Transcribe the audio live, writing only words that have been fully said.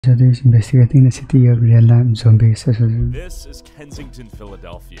Is investigating the city of real-life zombies. This is Kensington,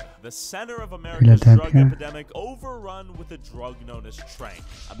 Philadelphia, the center of America's drug epidemic, overrun with a drug known as tranq,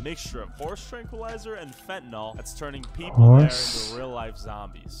 a mixture of horse tranquilizer and fentanyl that's turning people there into real-life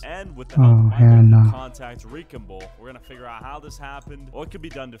zombies. And with the help of my local contact, Recomble, we're gonna figure out how this happened, what could be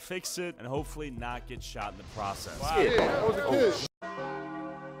done to fix it, and hopefully not get shot in the process. Wow. Yeah, that was a kid.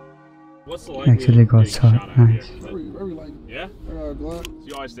 What's the Actually got shot. Nice. Very likely. Yeah? Glock. So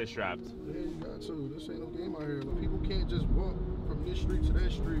you always stay strapped. Yeah, you got to. This ain't no game out here. People can't just walk from this street to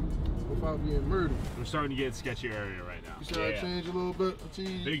that street without being murdered. We're starting to get a sketchy area right now. You see how I changed a little bit?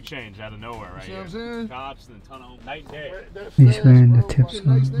 Big change out of nowhere right here. You see what I'm saying? Cops and tunnel, night and day. He's wearing the tips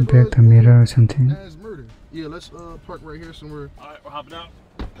on back the mirror or something. That's murder. Yeah, let's park right here somewhere. Alright, we're hopping out.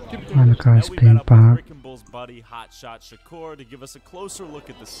 The car's being parked. Rick'n'Bull's buddy Hotshot Shakur to give us a closer look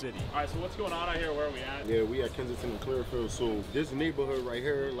at the city. Alright, so what's going on out here? Where are we at? Yeah, we at Kensington and Clearfield. So this neighborhood right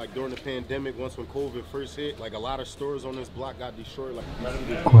here, like during the pandemic, once when COVID first hit, like a lot of stores on this block got destroyed, like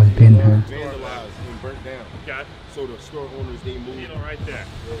vandalized and burnt down. Okay. So the store owners, they moved. Needle right there.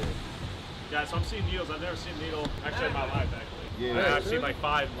 Yeah, so I'm seeing needles. I've never seen a needle actually in my life, actually. Yeah, I've seen like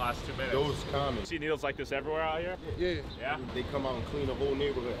 5 in the last 2 minutes. Those common. You see needles like this everywhere out here? Yeah. They come out and clean the whole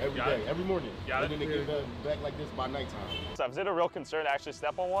neighborhood every day, every morning. And then they get back like this by nighttime. So is it a real concern to actually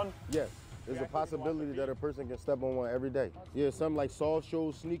step on one? Yes. There's a possibility that a person can step on one every day. Yeah, some like soft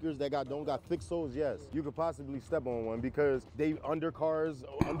shoe sneakers that don't got thick soles, yes. You could possibly step on one because they under cars,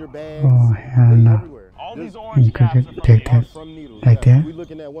 under bags, they everywhere. All these orange caps are from needles. Like that? We're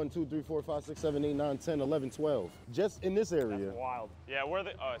looking at 1, 2, 3, 4, 5, 6, 7, 8, 9, 10, 11, 12. Just in this area. That's wild. Yeah, where are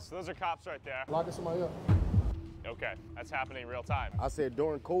they? Oh, so those are cops right there. Locking somebody up. Okay, that's happening in real time. I said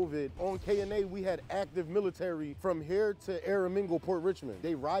during COVID, on KNA, we had active military from here to Aramingo, Port Richmond.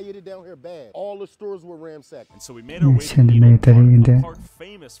 They rioted down here bad. All the stores were ransacked. And so we made our way to Needle Park,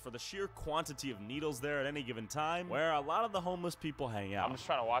 famous for the sheer quantity of needles there at any given time, where a lot of the homeless people hang out. I'm just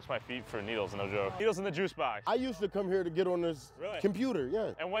trying to watch my feet for needles, no joke. Needles in the juice box. I used to come here to get on this computer,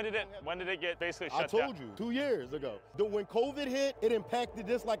 yeah. And when did it get basically shut down? I told you, 2 years ago. When COVID hit, it impacted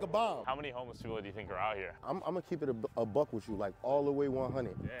this like a bomb. How many homeless people do you think are out here? I'm gonna keep it a buck with you, like all the way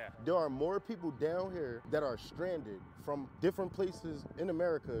 100. Yeah. There are more people down here that are stranded from different places in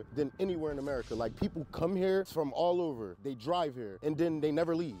America than anywhere in America. Like people come here from all over, they drive here, and then they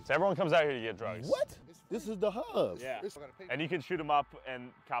never leave. So everyone comes out here to get drugs. What? This is the hub. Yeah. And you can shoot them up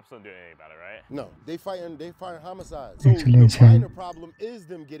and cops don't do anything about it, right? No, they fighting homicides. So the minor problem is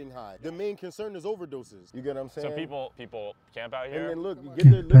them getting high. The main concern is overdoses. You get what I'm saying? So people camp out here? And then look, you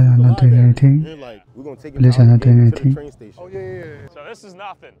get the library. Like, we're gonna take you to the train station. Oh yeah. So this is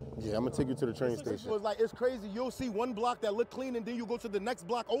nothing. Yeah, I'm gonna take you to the train station. So it's like, it's crazy. You'll see one block that look clean and then you go to the next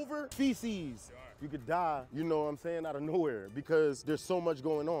block over, feces. You could die, you know what I'm saying, out of nowhere because there's so much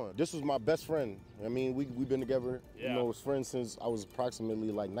going on. This was my best friend. I mean, we've been together, you know, as friends since I was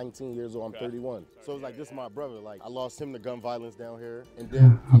approximately like 19 years old. I'm 31. So it's like, this is my brother. Like, I lost him to gun violence down here. And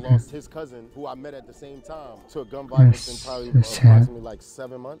then I lost his cousin, who I met at the same time, to gun violence in probably approximately like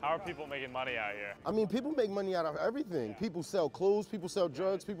 7 months. How are people making money out here? I mean, people make money out of everything. People sell clothes, people sell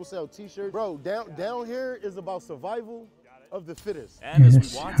drugs, people sell t-shirts. Bro, down here is about survival of the fittest. And as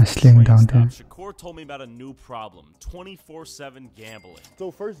we walked to the train stop, Shakur told me about a new problem, 24/7 gambling.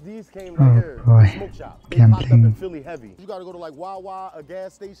 So first these came right here, the smoke shop. They popped up in Philly heavy. You gotta go to like Wawa, a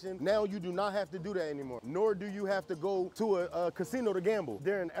gas station. Now you do not have to do that anymore. Nor do you have to go to a casino to gamble.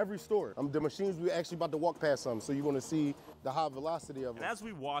 They're in every store. The machines, we actually about to walk past some, so you're gonna see the high velocity of them. And as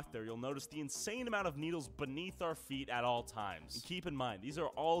we walk there, you'll notice the insane amount of needles beneath our feet at all times. And keep in mind, these are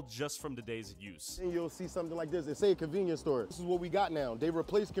all just from today's use. And you'll see something like this. It say a convenience store. This is what we got now. They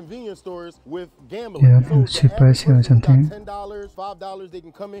replaced convenience stores with gambling. So $10, $5, they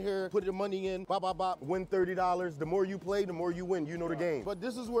can come in here, put their money in, win $30. The more you play, the more you win. You know the game. But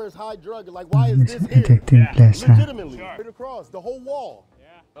this is where it's high drug. Like, why is this here? Legitimately, right across the whole wall.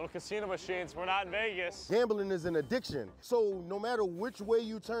 Little casino machines. We're not in Vegas. Gambling is an addiction. So no matter which way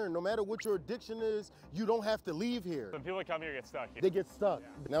you turn, no matter what your addiction is, you don't have to leave here. When people come here get stuck. They get stuck.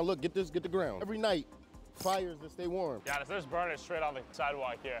 Now look, get the ground. Every night, fires to stay warm. Yeah, there's burners straight on the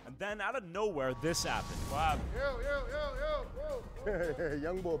sidewalk here. And then out of nowhere, this happened. Wow. Yo.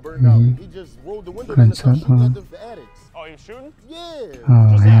 Young boy burned out. He just rolled the window and started shooting at the addicts. Oh, he was shooting? Yeah.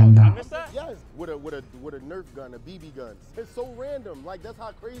 I missed that? Yes, with a Nerf gun, a BB gun. It's so random. Like, that's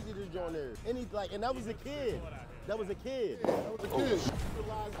how crazy this joint is. And that was a kid. That was a kid.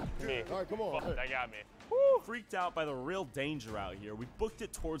 Me. All right, come on. That got me. Woo. Freaked out by the real danger out here, we booked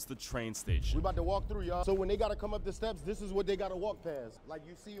it towards the train station. We about to walk through, y'all. So when they gotta come up the steps, this is what they gotta walk past. Like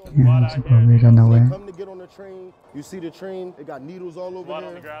you see on Yeah, so probably run away. They come to get on the train. You see the train, it got needles all over Blood there.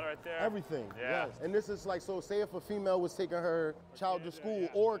 on the ground right there. Everything, Yeah. yes. And this is like, so say if a female was taking her child to school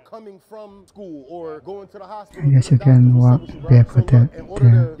or coming from school or going to the hospital. I guess you can walk barefooted. In order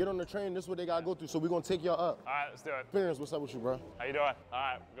to get on the train, this is what they gotta go through. So we're gonna take y'all up. All right, let's do it. Experience, what's up with you, bro? How you doing? All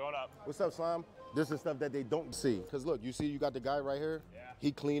right, going up. What's up, Slime? This is stuff that they don't see. Cause look, you see you got the guy right here? Yeah.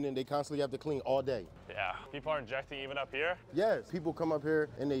 He cleaning, they constantly have to clean all day. Yeah. People are injecting even up here? Yes, people come up here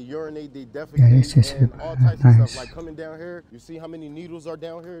and they urinate, they Yeah, it's defecate, just and all types nice. of stuff. Like coming down here, you see how many needles are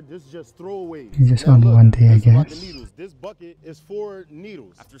down here? This is just throwaways. It's just Now only look, one day, I this is about the guess. needles. This bucket is for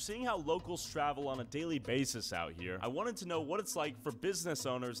needles. After seeing how locals travel on a daily basis out here, I wanted to know what it's like for business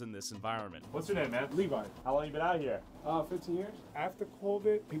owners in this environment. What's your name, man? Levi. How long you been out here? 15 years. After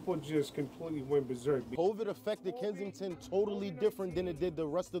COVID, people just completely went berserk. COVID affected Kensington totally different than it did the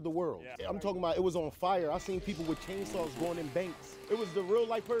rest of the world. Yeah. I'm talking about it was on fire. I seen people with chainsaws going in banks. It was the real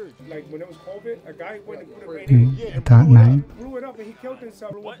life purge. Like when it was COVID, a guy went and put a grenade, Yeah, Dark Knight. blew it up, and he killed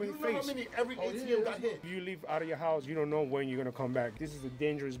himself, blew up in You his know how face. many every ATM got hit? You leave out of your house, you don't know when you're gonna come back. This is a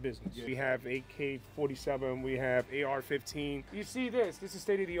dangerous business. We have AK-47, we have AR-15. You see this? This is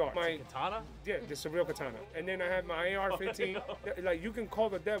state of the art. My Katana? yeah, this is a real katana. And then I have my AR-15. Like you can call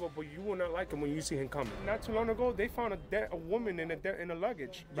the devil, but you will not like him when you see him coming. Not too long ago, they found a woman in a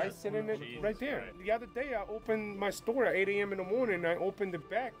luggage, right sitting right there. The other day, I opened my store at 8 a.m. in the morning. I opened the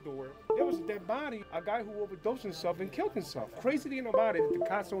back door. There was a dead body, a guy who overdosed himself and killed himself. Crazy thing about it, the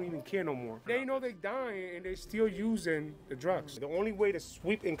cops don't even care no more. They know they're dying and they're still using the drugs. The only way to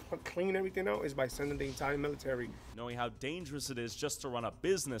sweep and clean everything out is by sending the entire military. Knowing how dangerous it is just to run a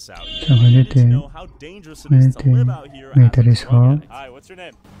business out here, So I when needed to it, know how dangerous it is to live out here as a military is drug hard. addict. Hi, what's your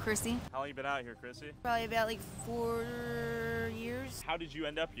name? Chrissy, How long you been out here, Chrissy? probably about like 4 years. How did you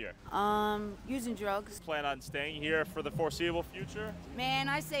end up here? Using drugs. Plan on staying here for the foreseeable future? Man,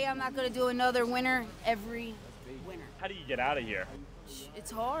 I say I'm not gonna do another winter every winter. How do you get out of here?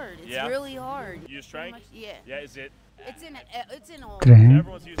 It's hard. It's Yeah? really hard. You use strength? Yeah. Yeah, is it? It's in all. Train,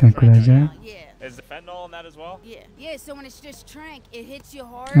 Everyone's using tranquilizer. Yeah. Is the fentanyl in that as well? Yeah. Yeah. So when it's just trank, it hits you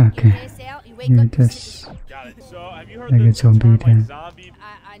hard. Okay. You pass out. You wake You up. You're sick just as- Got it. So have you heard Like the a zombie term then. like zombie?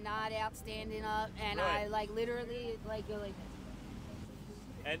 I nod out, standing up, and Really? I like literally like go like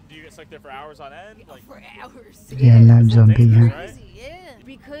And do you get stuck there for hours on end? Like, for hours. Yeah, lab zombie, dangerous, huh? right? Crazy, yeah.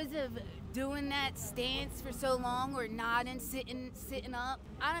 Because of doing that stance for so long, or nodding, sitting up,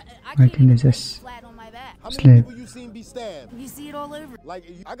 I Why can't can't you even lay just flat on my back. How Slip. many people you seen be stabbed? You see it all over. Like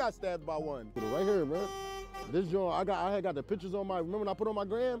I got stabbed by one. Right here, man. This joint, I had got the pictures on my. Remember when I put on my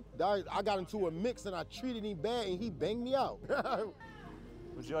gram? I got into a mix and I treated him bad and he banged me out.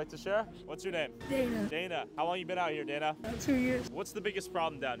 Would you like to share? What's your name? Dana, Dana. How long you been out here, Dana? 2 years. What's the biggest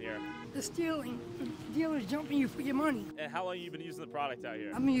problem down here? The stealing. The dealers jumping you for your money. And how long you been using the product out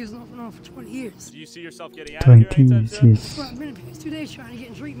here? I've been using off and on for 20 years. Do you see yourself getting out of here 20 anytime soon? is Well, I've been in the past 2 days trying to get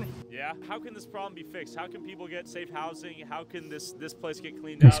in treatment. Yeah. How can this problem be fixed? How can people get safe housing? How can this place get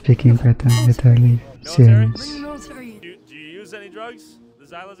cleaned not out? speaking better, literally Military? Bring the serious. military in. Do you use any drugs? The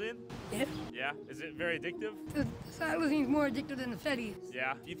xylazine? Yeah. Yeah. Is it very addictive? The xylozine's more addictive than the Fetty is.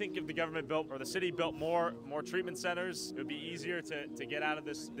 Yeah. Do you think if the government built or the city built more treatment centers, it would be easier to get out of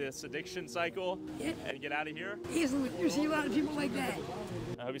this addiction cycle Yeah. and get out of here? Easily. You see a lot of people like that.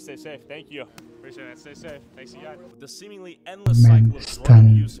 I hope you stay safe. Thank you. Appreciate it. Stay safe. Thanks again. With the seemingly endless Man, cycle of drug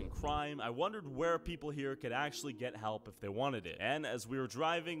stunned. abuse and crime, I wondered where people here could actually get help if they wanted it. And as we were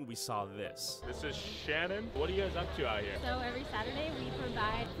driving, we saw this. This is Shannon. What are you guys up to out here? So every Saturday we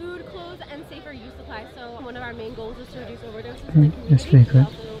provide food, clothes, and safer use supplies. So one of our main goals is to reduce overdoses in the That's community. very We good.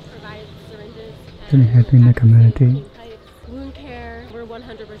 also provide syringes Really helping the community. pipes, wound care. We're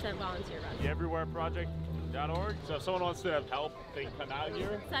 100% volunteer run. Everywhereproject.org. So if someone wants to help, they can come out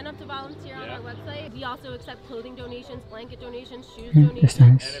here. Sign up to volunteer on Yeah. our website. We also accept clothing donations, blanket donations, shoes Yeah, that's donations.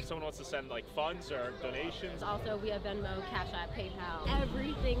 And nice. if someone wants to send like funds or donations, Also, we have Venmo, Cash App, PayPal.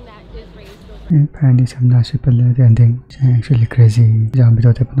 Everything that is raised goes Apparently some nice people are ending. It's actually crazy. Zombie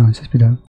dot nonsense below.